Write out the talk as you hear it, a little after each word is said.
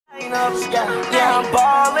Yeah, I'm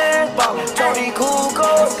ballin', don't need cool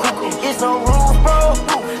goals. It's no roof, bro.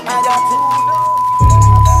 I got two.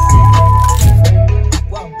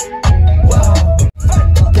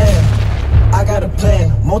 Damn, I got a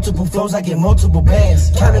plan. Multiple flows, I get multiple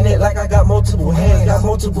bands. Counting it like I got multiple hands. Got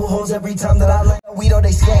multiple holes every time that I like. We know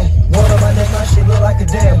they scan. One on my neck, my shit look like a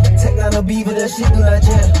dam. Tech on a beaver, that shit do not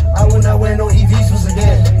jam. I would not wear no EVs for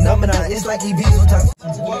sedan. Numbing out, it's like EVs with time.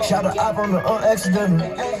 Shout out up on the unaccidental.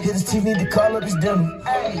 Hit his TV to call up his dinner.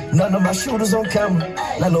 None of my shooters on camera.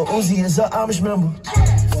 Like Lil Uzi is a Amish member.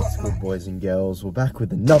 What's good, boys and girls? We're back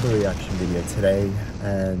with another reaction video today,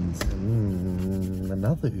 and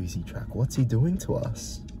another Uzi track. What's he doing to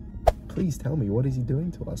us? Please tell me, what is he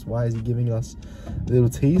doing to us? Why is he giving us little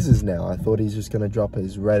teasers now? I thought he's just gonna drop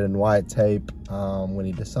his red and white tape when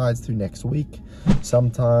he decides to next week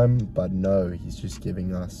sometime, but no, he's just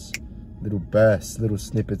giving us little bursts, little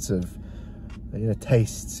snippets of, you know,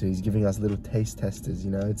 tastes. He's giving us little taste testers,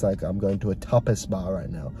 you know. It's like I'm going to a tapas bar right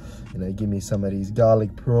now. You know, give me some of these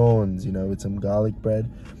garlic prawns, you know, with some garlic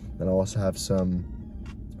bread. And I also have some,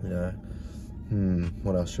 you know,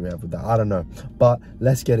 what else should we have with that? I don't know. But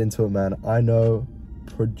let's get into it, man. I know,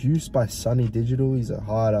 produced by Sunny Digital. He's a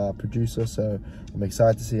hard producer, so I'm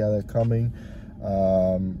excited to see how they're coming.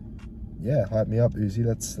 Yeah, hype me up, Uzi.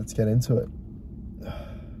 Let's get into it.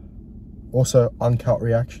 Also, uncut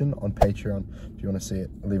reaction on Patreon if you want to see it.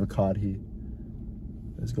 I'll leave a card here.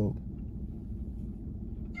 Let's go.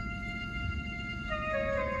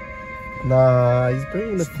 Nah, he's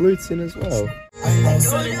bringing the flutes in as well.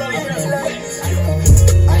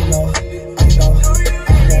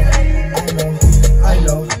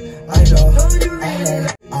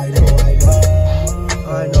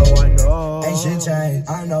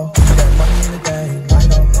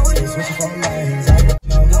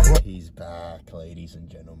 He's back, ladies and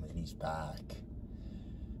gentlemen. He's back.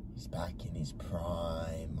 He's back in his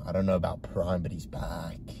prime. I don't know about prime, but he's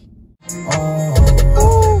back.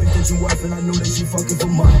 You wife and I knew that she fucking for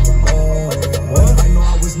money. I know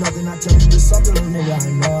I was nothing. I turned into something, little nigga.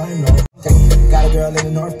 I know. Got a girl in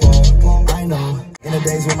the North Pole. I know. In the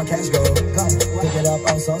days when my cash go, pick it up,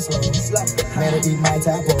 I'm so slow. Made her eat my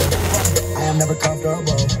tapo. I am never comfortable,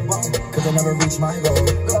 cause I never reach my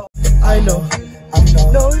goal. I know.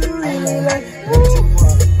 No, you really like what you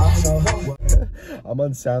want. I know. I'm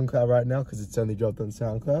on SoundCloud right now because it's only dropped on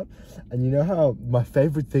SoundCloud. And you know how my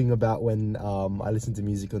favorite thing about when I listen to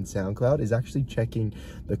music on SoundCloud is actually checking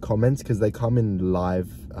the comments, because they come in live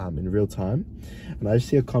in real time. And I just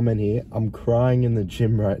see a comment here: I'm crying in the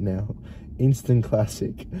gym right now. Instant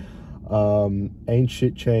classic. Ain't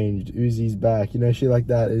shit changed. Uzi's back. You know, shit like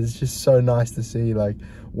that. It's just so nice to see, like,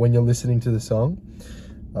 when you're listening to the song.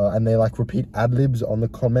 And they like repeat ad-libs on the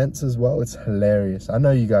comments as well. It's hilarious. I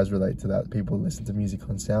know you guys relate to that. People listen to music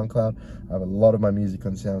on SoundCloud. I have a lot of my music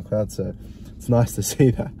on SoundCloud, so it's nice to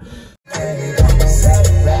see that.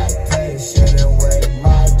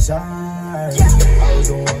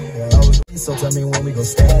 So tell me when we go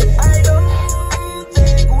stay. I don't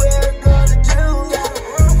think we're gonna do that.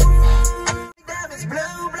 Diamonds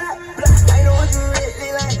blue, black, black. I know what you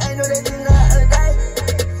really like. I know that you're not a night.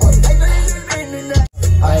 I know that you've been tonight.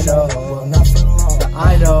 I know, not for long.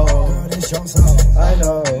 I know, girl, this your song. I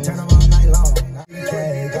know, turn them all night long.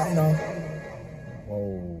 I know.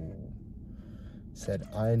 Whoa, said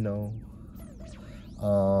I know.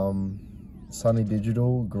 Sunny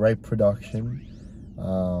Digital, great production.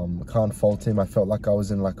 Can't fault him. I felt like I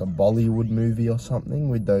was in like a Bollywood movie or something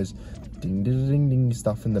with those ding ding ding ding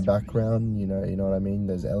stuff in the background. You know what I mean?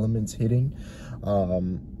 Those elements hitting.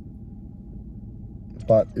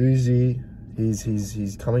 But Uzi,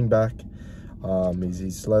 he's coming back.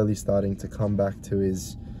 He's slowly starting to come back to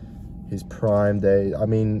his prime day. I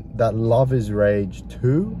mean, that Love Is Rage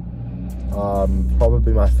 2,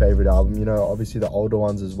 probably my favorite album. You know, obviously the older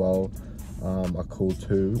ones as well are cool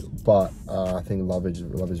too, but I think Love Is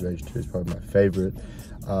Rage 2 is probably my favorite.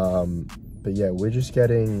 But yeah, we're just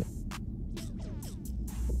getting,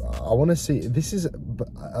 I want to see, this is,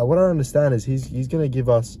 what I understand is he's gonna give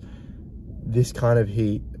us this kind of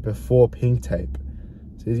heat before Pink Tape.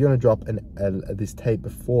 So he's gonna drop this tape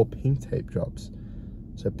before Pink Tape drops.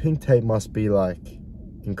 So Pink Tape must be like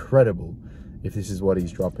incredible if this is what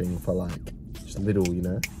he's dropping for, like just little, you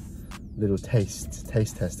know, little taste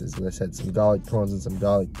testers. As I said, some garlic prawns and some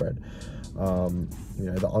garlic bread, you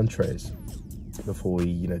know, the entrees before we,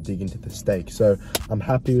 you know, dig into the steak. So I'm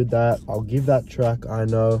happy with that. I'll give that track, I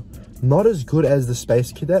know, not as good as the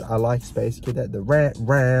Space Cadet. I like Space Cadet. The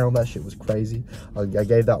round, that shit was crazy. I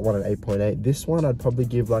gave that one an 8.8. This one I'd probably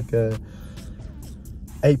give like a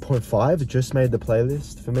 8.5 just made the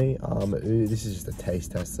playlist for me. This is just a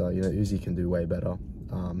taste tester, you know. Uzi can do way better.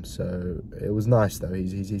 So it was nice though.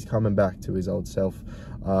 He's coming back to his old self.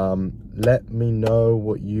 Let me know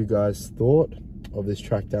what you guys thought of this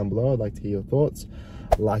track down below. I'd like to hear your thoughts.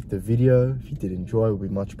 Like the video if you did enjoy, it would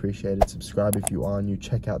be much appreciated. Subscribe if you are new.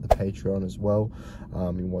 Check out the Patreon as well.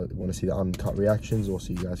 You want to see the uncut reactions.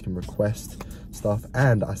 Also, you guys can request stuff,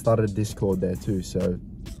 and I started a Discord there too. So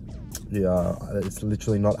yeah, it's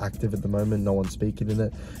literally not active at the moment. No one's speaking in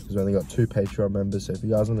it because we only got 2 Patreon members. So if you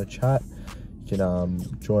guys want to chat, you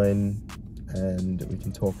can join and we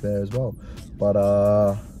can talk there as well. But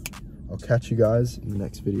I'll catch you guys in the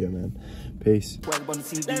next video, man. Peace. Yeah, I've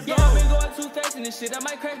been going too fast in this shit. I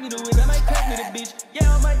might crack me the whip, I might crack me the bitch.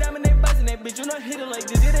 Yeah, on my diamond, they bustin' that bitch. You know, hit it like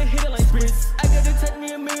this, it ain't hit it like spritz. I got to touch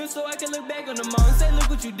me a mirror so I can look back on the mom and say, look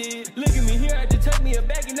what you did. Look at me here, I just touch me a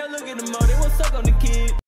back and now look at them all. They won't suck on the kid.